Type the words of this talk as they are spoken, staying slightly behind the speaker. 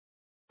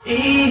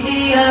إيه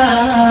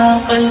يا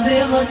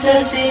قلبي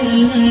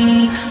اغتسل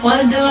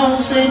وادع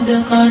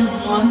صدقا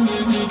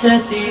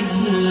وامتثل،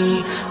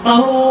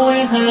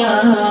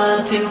 روها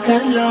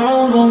تلك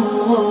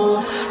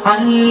العروق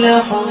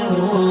عل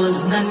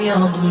حزنا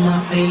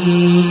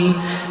يضمحل.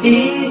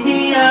 إيه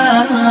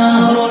يا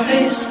روح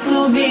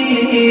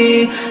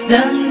اسكبي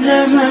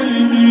زمزما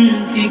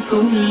في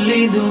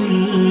كل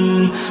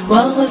دل،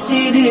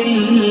 واغسل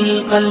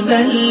القلب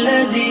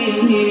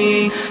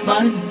الذي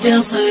ضج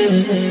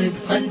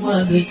صدقا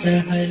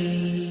وابتهل.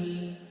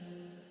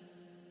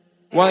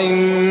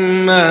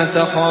 وإما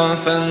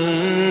تخافن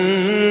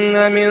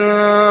من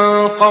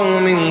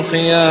قوم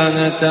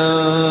خيانة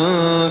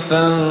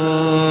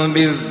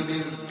فانبذ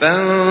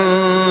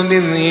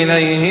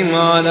إليهم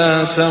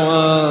على سواء،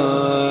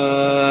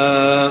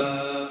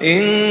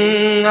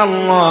 إن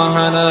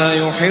الله لا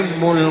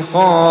يحب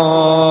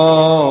الخائنين.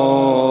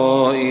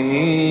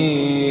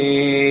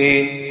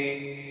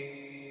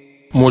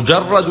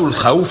 مجرد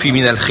الخوف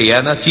من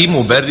الخيانة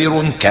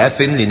مبرر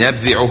كاف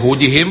لنبذ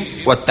عهودهم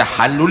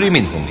والتحلل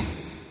منهم.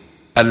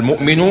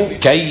 المؤمن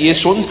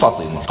كيس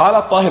فطن. قال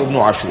الطاهر بن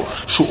عاشور: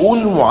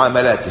 شؤون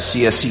المعاملات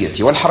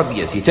السياسية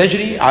والحربية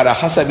تجري على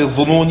حسب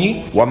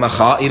الظنون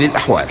ومخائل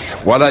الأحوال،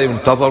 ولا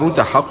ينتظر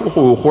تحقق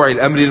وقوع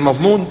الأمر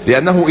المظنون،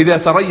 لأنه إذا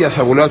تريث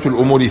ولاة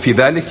الأمور في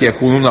ذلك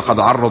يكونون قد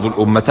عرضوا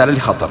الأمة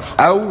للخطر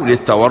أو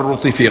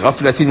للتورط في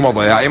غفلة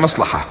وضياع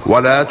مصلحة.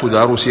 ولا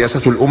تدار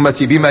سياسة الأمة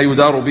بما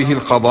يدار به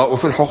القضاء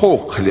في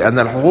الحقوق، لأن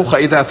الحقوق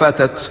إذا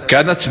فاتت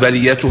كانت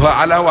بليتها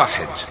على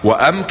واحد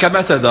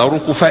وأمكن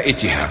تدارك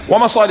فائتها،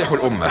 ومصالح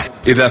الأمة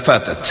إذا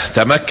فاتت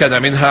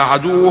تمكن منها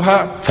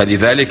عدوها.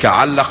 فلذلك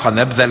علق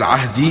نبذ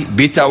العهد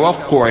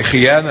بتوقع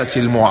خيانة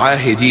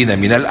المعاهدين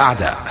من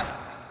الأعداء.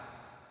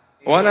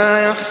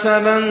 ولا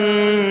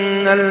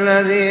يحسبن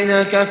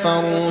الذين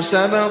كفروا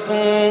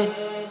سبقوا،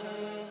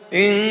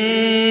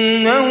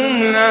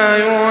 إنهم لا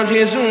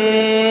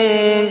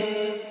يعجزون.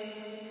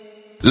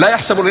 لا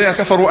يحسب الذين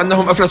كفروا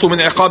أنهم أفلتوا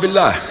من عقاب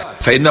الله،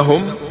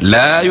 فإنهم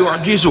لا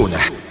يعجزونه،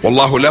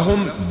 والله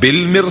لهم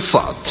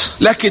بالمرصاد.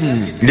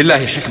 لكن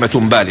لله حكمة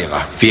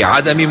بالغة في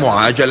عدم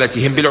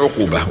معاجلتهم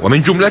بالعقوبة،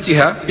 ومن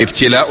جملتها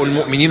ابتلاء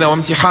المؤمنين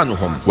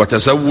وامتحانهم،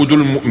 وتزود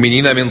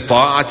المؤمنين من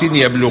طاعة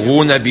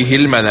يبلغون به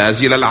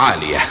المنازل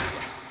العالية.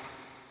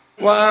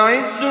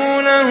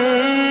 وأعدوا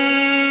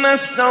لهم ما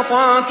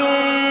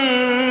استطعتم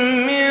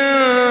من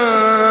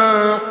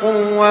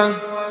قوة.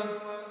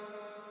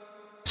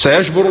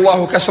 سيجبر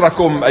الله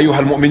كسركم أيها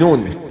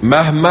المؤمنون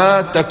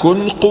مهما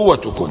تكن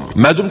قوتكم،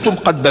 ما دمتم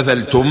قد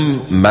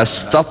بذلتم ما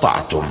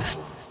استطعتم.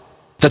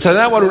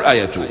 تتناول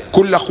الآية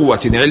كل قوة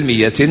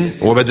علمية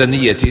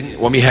وبدنية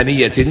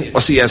ومهنية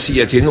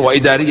وسياسية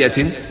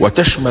وإدارية،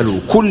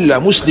 وتشمل كل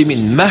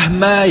مسلم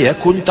مهما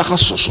يكن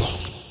تخصصه.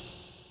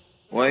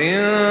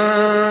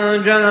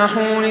 وإن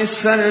جنحوا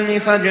للسلم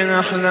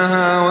فاجنح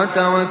لها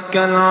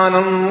وتوكل على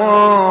الله.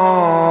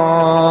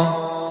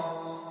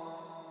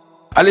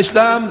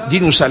 الإسلام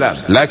دين سلام،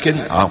 لكن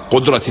عن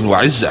قدرة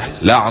وعزة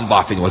لا عن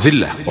ضعف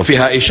وذلة،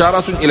 وفيها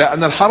إشارة إلى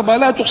أن الحرب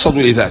لا تقصد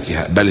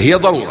لذاتها بل هي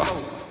ضرورة.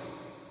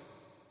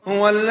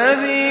 هو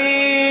الذي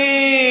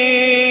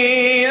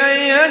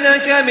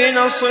أيدك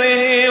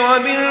بنصره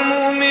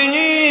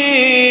وبالمؤمنين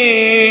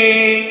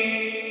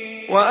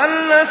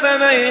وألف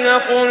بين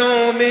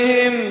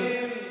قلوبهم.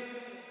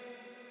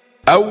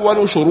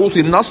 أول شروط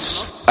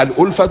النصر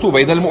الألفة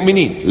بين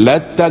المؤمنين، لا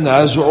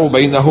التنازع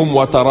بينهم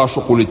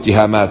وتراشق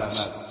الاتهامات.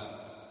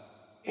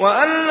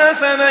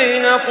 وألف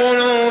بين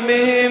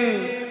قلوبهم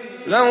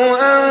لو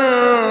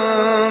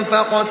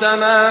أنفقت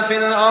ما في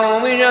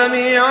الأرض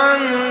جميعا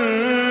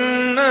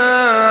ما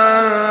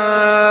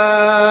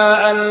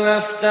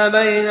ألفت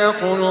بين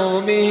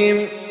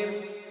قلوبهم.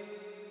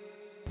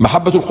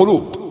 محبة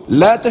القلوب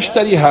لا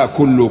تشتريها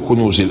كل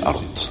كنوز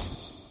الأرض.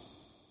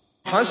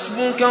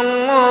 حسبك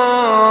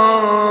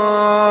الله.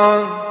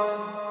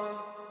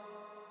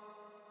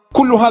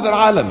 كل هذا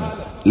العالم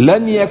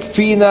لن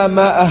يكفينا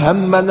ما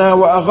أهمنا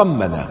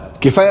وأغمنا،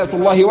 كفاية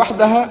الله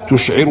وحدها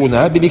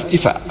تشعرنا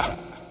بالاكتفاء.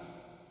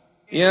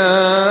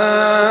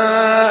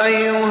 يا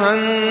أيها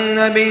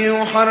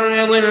النبي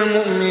حرض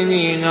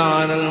المؤمنين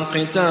على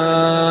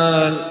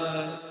القتال.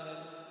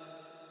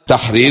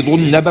 تحريض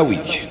نبوي.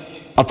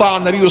 أطاع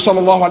النبي صلى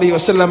الله عليه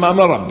وسلم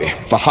أمر ربه،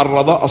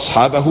 فحرض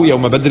أصحابه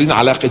يوم بدر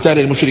على قتال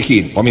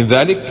المشركين، ومن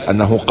ذلك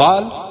أنه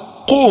قال: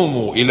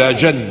 قوموا إلى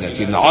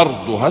جنة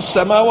عرضها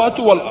السماوات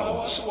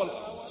والأرض.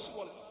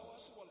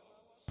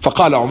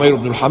 فقال عمير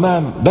بن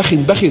الحمام: بخ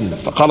بخ.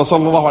 فقال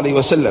صلى الله عليه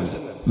وسلم: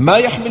 ما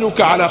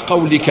يحملك على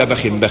قولك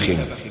بخ بخ؟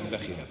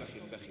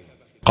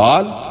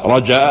 قال: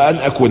 رجاء أن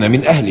أكون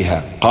من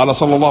أهلها. قال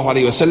صلى الله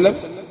عليه وسلم: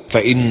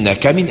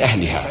 فإنك من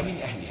أهلها.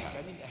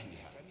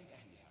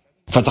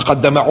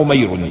 فتقدم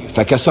عمير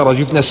فكسر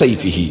جفن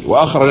سيفه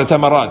وأخرج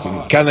تمرات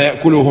كان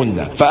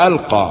يأكلهن،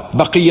 فألقى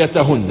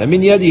بقيتهن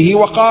من يده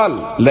وقال: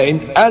 لئن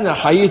أنا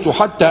حييت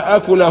حتى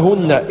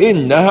آكلهن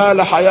إنها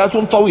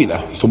لحياة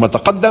طويلة. ثم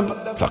تقدم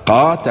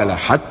فقاتل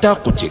حتى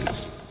قتل.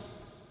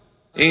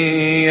 إن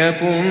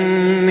يكن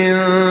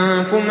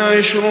منكم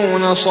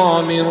 20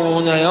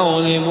 صابرون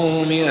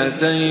يغلبوا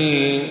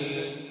 200.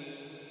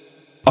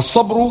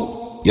 الصبر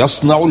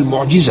يصنع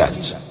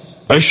المعجزات.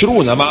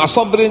 20 مع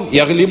صبر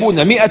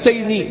يغلبون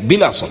 200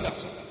 بلا صبر.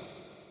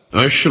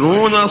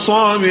 20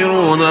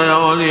 صابرون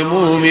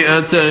يغلبوا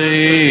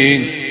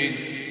 200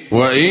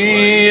 وإن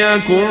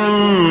يكن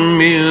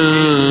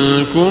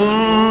منكم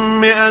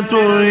 100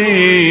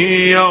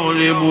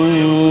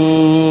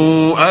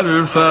 يغلبوا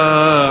 1000.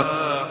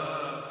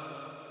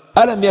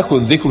 ألم يكن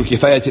ذكر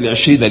كفاية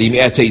 20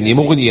 ل200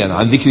 مغنيا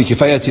عن ذكر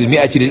كفاية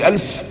 100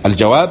 ل1000؟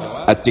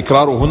 الجواب: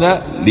 التكرار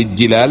هنا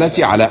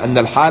للدلالة على أن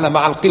الحال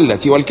مع القلة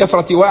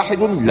والكثرة واحد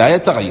لا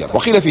يتغير.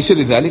 وقيل في سر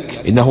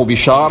ذلك إنه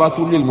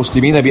بشارة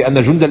للمسلمين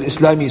بأن جند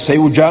الإسلام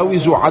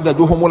سيجاوز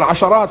عددهم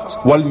العشرات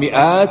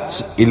والمئات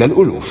إلى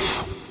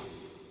الألوف.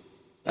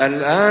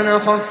 الآن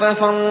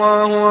خفف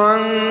الله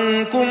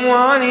عنكم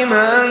وعلم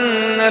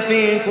أن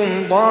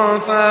فيكم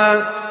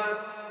ضعفا.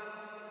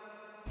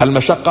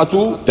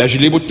 المشقة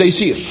تجلب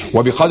التيسير،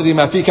 وبقدر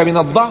ما فيك من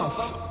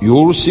الضعف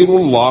يرسل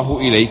الله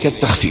إليك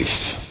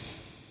التخفيف.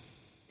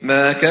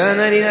 ما كان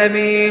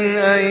لنبي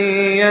أن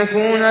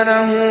يكون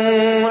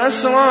له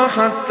أسرى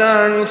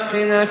حتى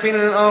يثخن في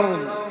الأرض.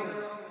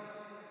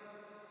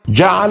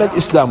 جعل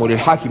الإسلام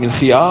للحاكم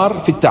الخيار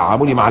في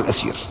التعامل مع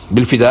الأسير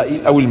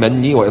بالفداء أو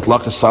المن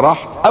وإطلاق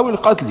السراح أو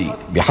القتل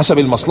بحسب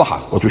المصلحة.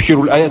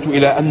 وتشير الآية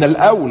إلى أن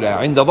الأولى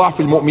عند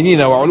ضعف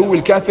المؤمنين وعلو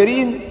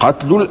الكافرين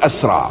قتل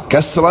الأسرى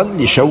كسرا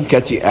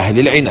لشوكة أهل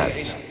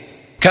العناد.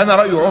 كان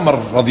رأي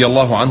عمر رضي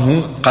الله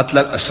عنه قتل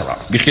الأسرى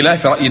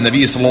بخلاف رأي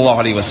النبي صلى الله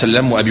عليه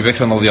وسلم وأبي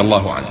بكر رضي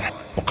الله عنه.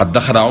 وقد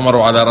دخل عمر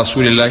على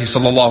رسول الله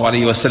صلى الله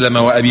عليه وسلم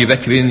وأبي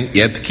بكر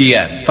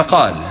يبكيان،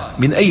 فقال: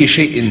 من أي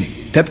شيء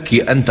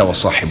تبكي أنت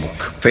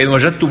وصاحبك؟ فإن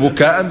وجدت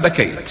بكاء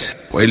بكيت،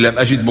 وإن لم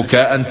أجد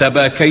بكاء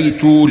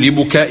تباكيت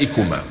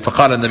لبكائكما.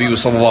 فقال النبي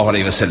صلى الله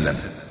عليه وسلم: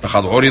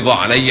 لقد عرض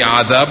علي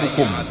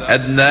عذابكم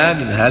أدنى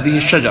من هذه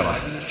الشجرة،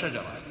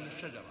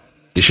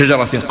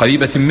 لشجرة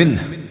قريبة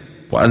منه.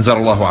 وأنزل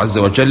الله عز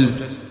وجل: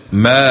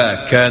 ما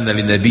كان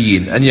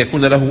لنبي أن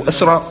يكون له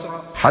أسرى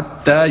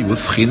حتى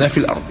يثخن في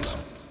الأرض.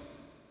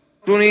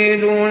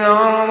 تريدون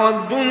عرض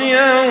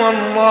الدنيا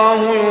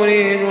والله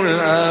يريد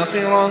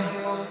الآخرة.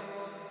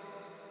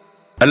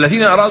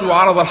 الذين أرادوا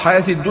عرض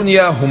الحياة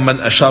الدنيا هم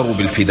من أشاروا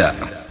بالفداء،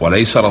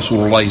 وليس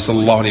رسول الله صلى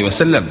الله عليه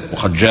وسلم،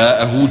 وقد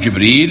جاءه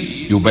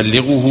جبريل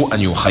يبلغه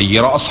أن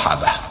يخير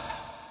أصحابه.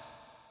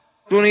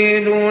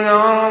 تريدون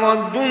عرض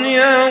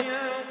الدنيا.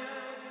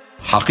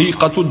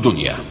 حقيقة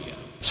الدنيا.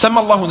 سمى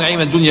الله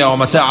نعيم الدنيا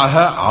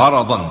ومتاعها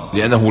عرضا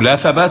لأنه لا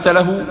ثبات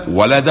له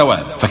ولا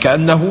دوام،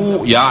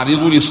 فكأنه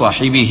يعرض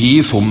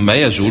لصاحبه ثم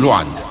يزول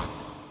عنه.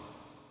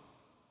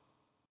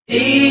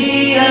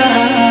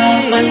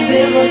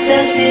 قلبي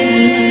اغتسل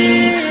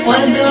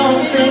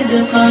وادع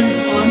صدقا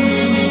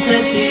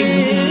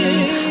وامتثل،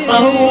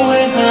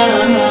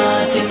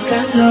 روها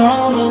تلك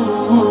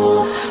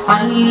العروق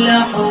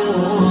عل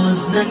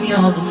حزنا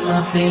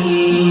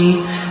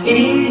يضمحل.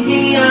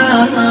 إيه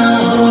يا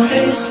روح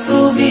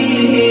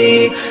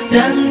اسكبي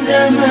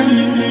زمزما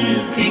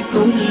في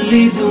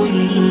كل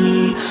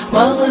دل،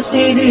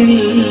 واغسل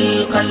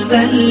القلب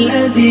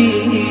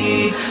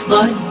الذي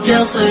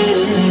ضج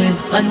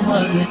صدقا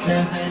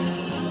وارتهل.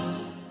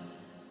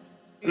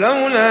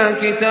 لولا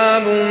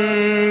كتاب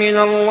من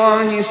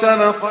الله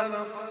سبق.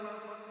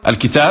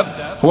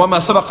 الكتاب هو ما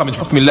سبق من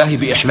حكم الله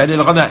بإحلال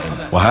الغنائم،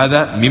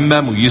 وهذا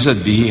مما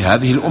ميزت به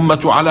هذه الأمة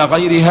على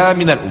غيرها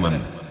من الأمم.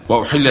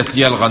 وأحلت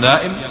لي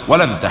الغنائم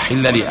ولم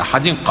تحل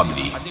لأحد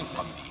قبلي.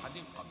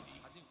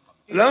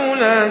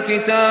 لولا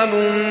كتاب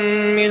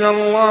من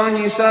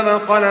الله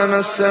سبق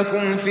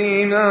لمسكم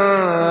فيما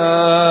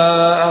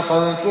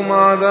أخذتم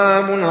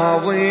عذاب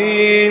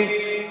عظيم.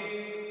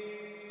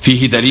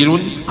 فيه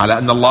دليل على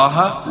أن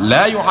الله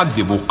لا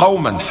يعذب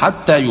قوما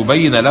حتى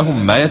يبين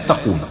لهم ما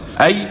يتقون،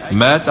 أي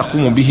ما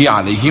تقوم به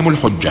عليهم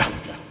الحجة.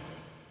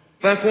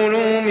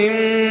 فكلوا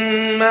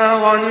مما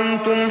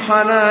غنمتم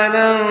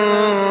حلالا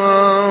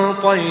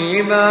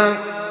طيبا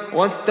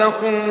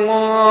واتقوا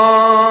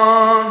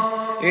الله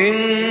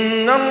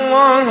إن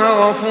الله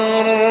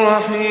غفور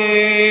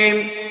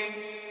رحيم.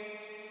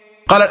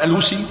 قال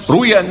الألوسي: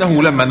 روي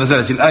أنه لما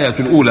نزلت الآية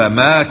الأولى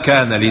ما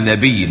كان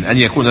لنبي أن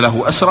يكون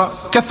له أسرى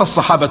كف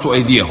الصحابة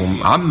أيديهم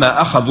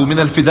عما أخذوا من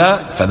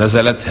الفداء،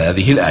 فنزلت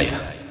هذه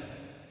الآية: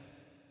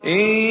 إن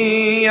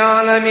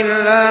يعلم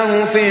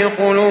الله في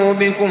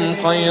قلوبكم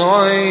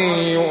خيرا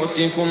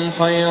يؤتكم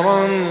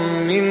خيرا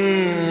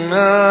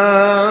مما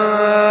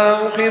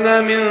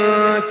أخذ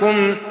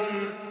منكم.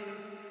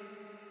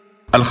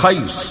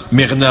 الخير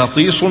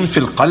مغناطيس في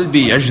القلب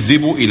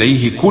يجذب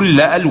إليه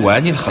كل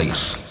ألوان الخير.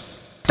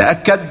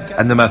 تأكد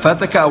أن ما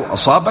فاتك أو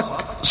أصابك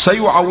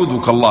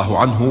سيعوضك الله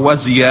عنه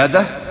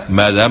وزيادة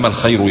ما دام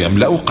الخير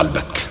يملأ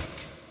قلبك.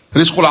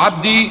 رزق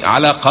العبد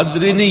على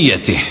قدر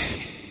نيته.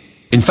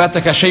 إن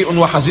فاتك شيء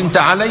وحزنت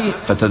عليه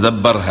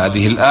فتدبر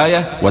هذه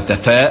الآية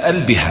وتفاءل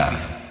بها.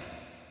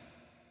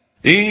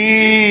 إن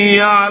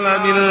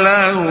يعلم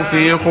الله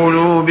في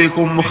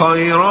قلوبكم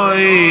خيرا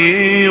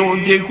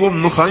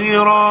يؤتكم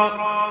خيرا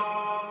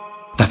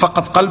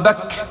تفقد قلبك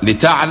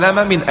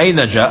لتعلم من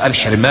أين جاء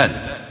الحرمان.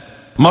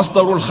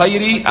 مصدر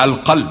الخير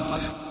القلب،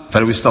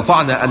 فلو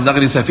استطعنا أن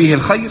نغرس فيه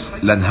الخير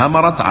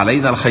لانهمرت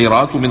علينا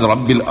الخيرات من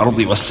رب الأرض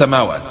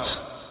والسماوات.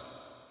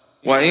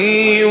 وإن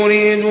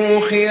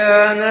يريدوا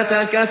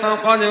خيانتك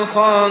فقد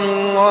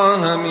خانوا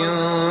الله من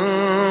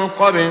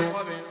قبل.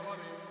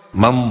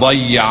 من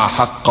ضيع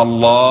حق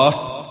الله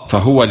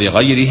فهو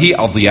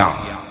لغيره أضيع.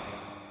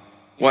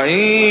 وإن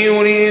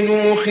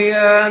يريدوا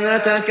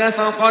خيانتك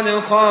فقد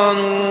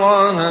خانوا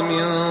الله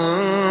من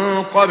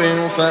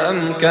قبل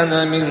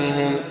فأمكن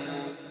منهم.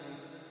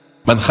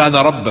 من خان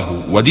ربه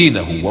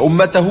ودينه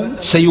وأمته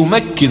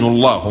سيمكن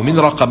الله من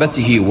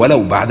رقبته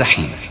ولو بعد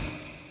حين.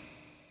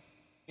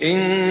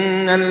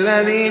 إن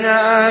الذين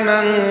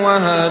آمنوا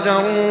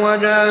وهاجروا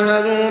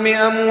وجاهدوا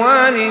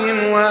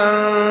بأموالهم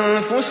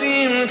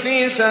وأنفسهم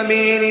في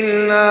سبيل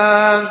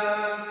الله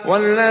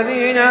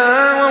والذين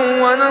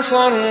آووا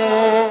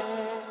ونصروا.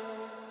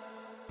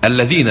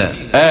 الذين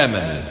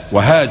آمنوا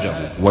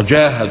وهاجروا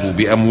وجاهدوا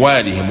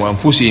بأموالهم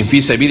وأنفسهم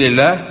في سبيل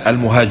الله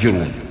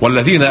المهاجرون،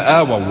 والذين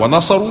آووا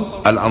ونصروا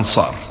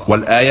الأنصار،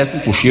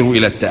 والآية تشير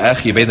إلى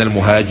التآخي بين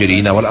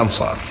المهاجرين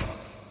والأنصار.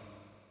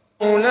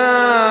 أولئك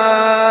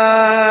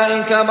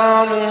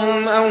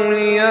بعضهم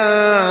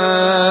أولياء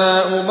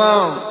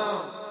بعض.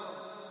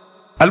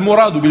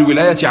 المراد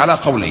بالولاية على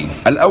قولين: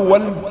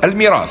 الأول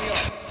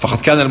الميراث،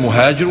 فقد كان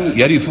المهاجر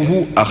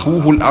يرثه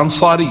أخوه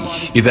الأنصاري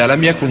إذا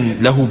لم يكن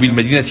له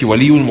بالمدينة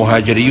ولي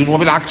مهاجري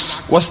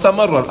وبالعكس،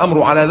 واستمر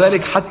الأمر على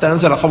ذلك حتى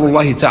نزل قول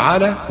الله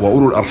تعالى: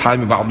 وأولو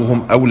الأرحام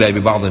بعضهم أولى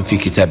ببعض في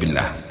كتاب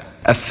الله.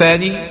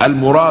 الثاني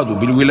المراد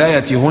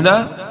بالولاية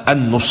هنا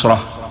النصرة.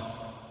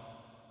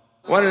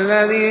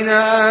 والذين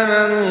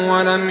آمنوا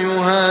ولم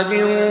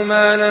يهاجروا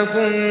ما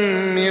لكم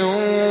من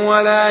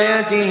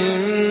ولايتهم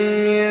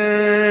من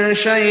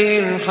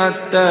شيء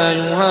حتى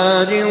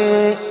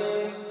يهاجروا.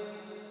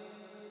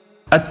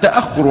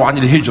 التأخر عن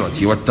الهجرة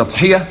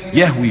والتضحية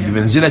يهوي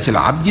بمنزلة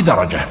العبد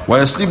درجة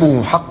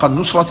ويسلبه حق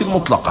النصرة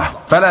المطلقة،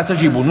 فلا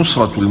تجب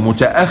نصرة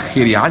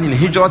المتأخر عن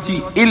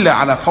الهجرة إلا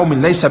على قوم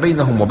ليس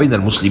بينهم وبين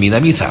المسلمين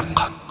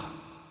ميثاق.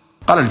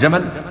 قال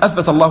الجمل: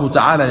 أثبت الله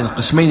تعالى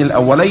للقسمين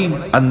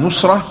الأولين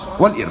النصرة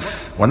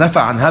والإرث، ونفى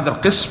عن هذا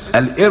القسم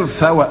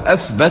الإرث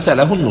وأثبت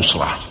له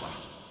النصرة.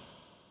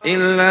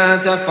 إلا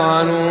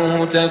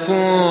تفعلوه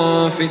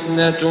تكن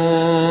فتنة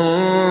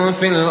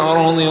في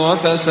الأرض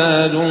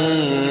وفساد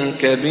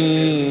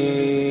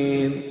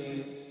كبير.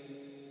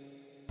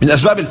 من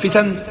أسباب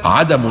الفتن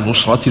عدم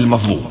نصرة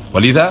المظلوم،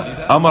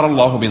 ولذا أمر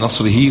الله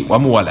بنصره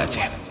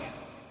وموالاته.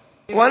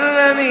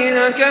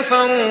 والذين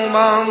كفروا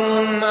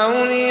بعضهم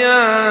أولياء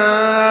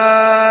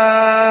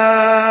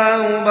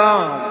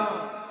بعض.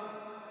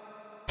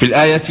 في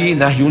الآية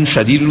نهي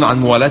شديد عن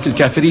موالاة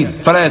الكافرين،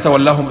 فلا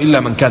يتولاهم إلا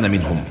من كان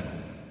منهم.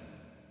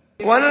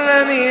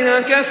 والذين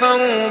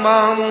كفروا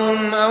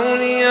بعضهم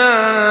أولياء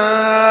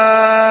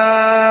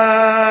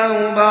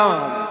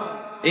بعض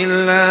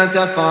إلا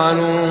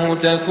تفعلوه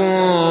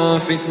تكن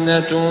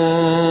فتنة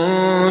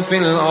في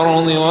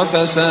الأرض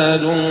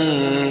وفساد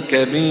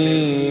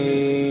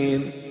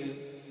كبير.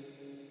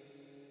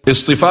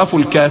 اصطفاف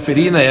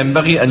الكافرين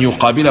ينبغي أن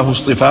يقابله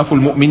اصطفاف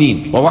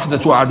المؤمنين،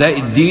 ووحدة أعداء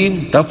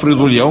الدين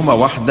تفرض اليوم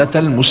وحدة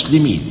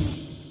المسلمين.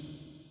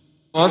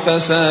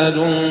 وفساد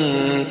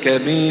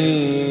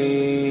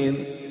كبير.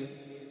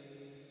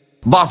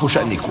 ضعف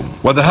شأنكم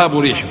وذهاب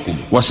ريحكم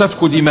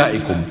وسفك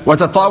دمائكم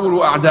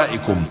وتطاول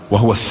أعدائكم،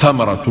 وهو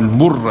الثمرة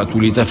المرة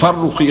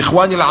لتفرق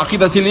إخوان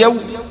العقيدة اليوم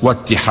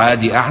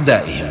واتحاد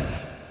أعدائهم.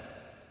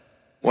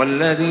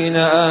 والذين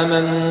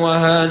آمنوا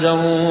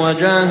وهاجروا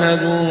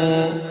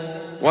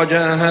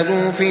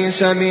وجاهدوا في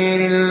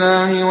سبيل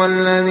الله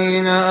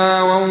والذين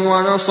آووا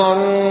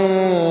ونصروا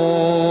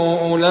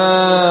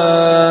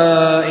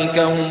أولئك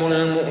هم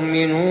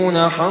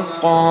المؤمنون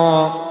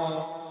حقا.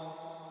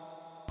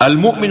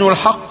 المؤمن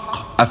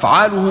الحق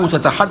أفعاله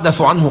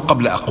تتحدث عنه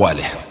قبل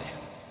أقواله.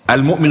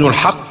 المؤمن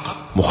الحق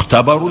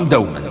مختبر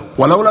دوما،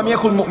 ولو لم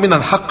يكن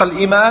مؤمنا حق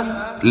الإيمان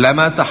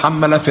لما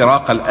تحمل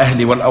فراق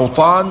الأهل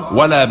والأوطان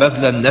ولا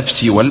بذل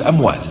النفس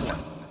والأموال.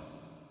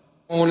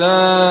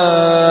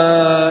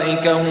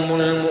 أولئك هم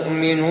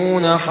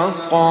المؤمنون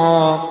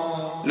حقا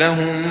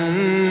لهم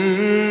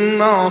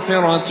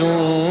مغفرة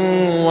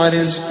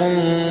ورزق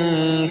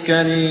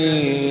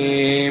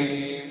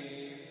كريم.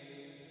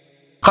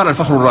 قال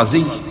الفخر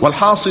الرازي: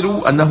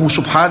 والحاصل أنه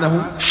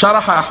سبحانه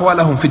شرح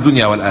أحوالهم في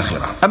الدنيا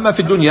والآخرة. أما في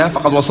الدنيا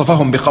فقد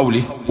وصفهم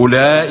بقوله: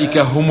 أولئك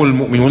هم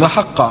المؤمنون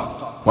حقا،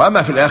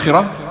 وأما في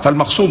الآخرة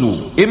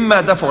فالمقصود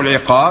إما دفع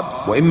العقاب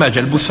وإما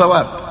جلب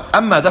الثواب.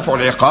 أما دفع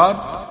العقاب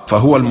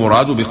فهو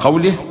المراد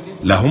بقوله: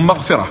 لهم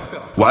مغفرة،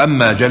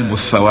 وأما جلب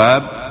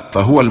الثواب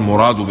فهو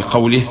المراد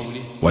بقوله: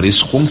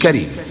 ورزق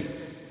كريم.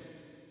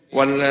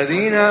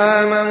 والذين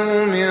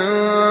آمنوا من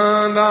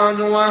بعد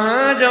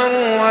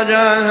وهاجروا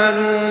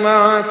وجاهدوا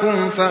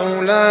معكم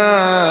فأولئك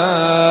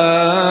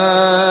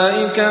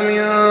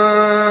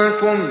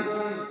منكم.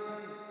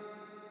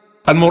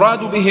 المراد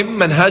بهم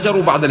من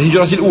هاجروا بعد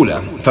الهجرة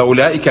الأولى،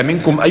 فأولئك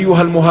منكم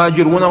أيها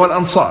المهاجرون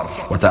والأنصار،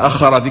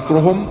 وتأخر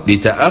ذكرهم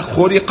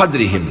لتأخر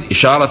قدرهم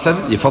إشارة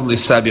لفضل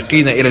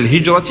السابقين إلى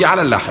الهجرة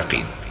على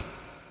اللاحقين.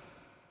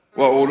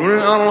 وأولو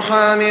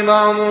الأرحام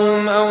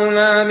بعضهم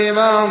أولى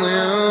ببعض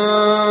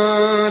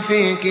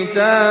في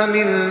كتاب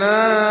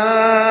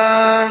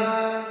الله.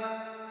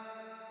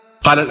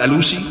 قال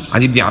الألوسي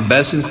عن ابن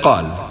عباس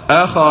قال: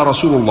 آخى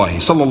رسول الله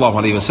صلى الله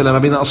عليه وسلم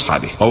بين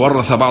أصحابه،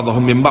 وورث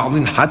بعضهم من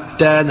بعض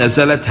حتى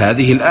نزلت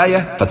هذه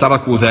الآية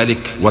فتركوا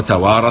ذلك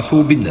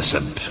وتوارثوا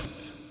بالنسب.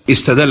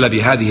 استدل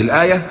بهذه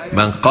الآية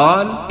من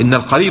قال إن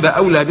القريب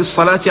أولى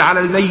بالصلاة على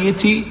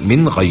الميت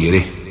من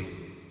غيره.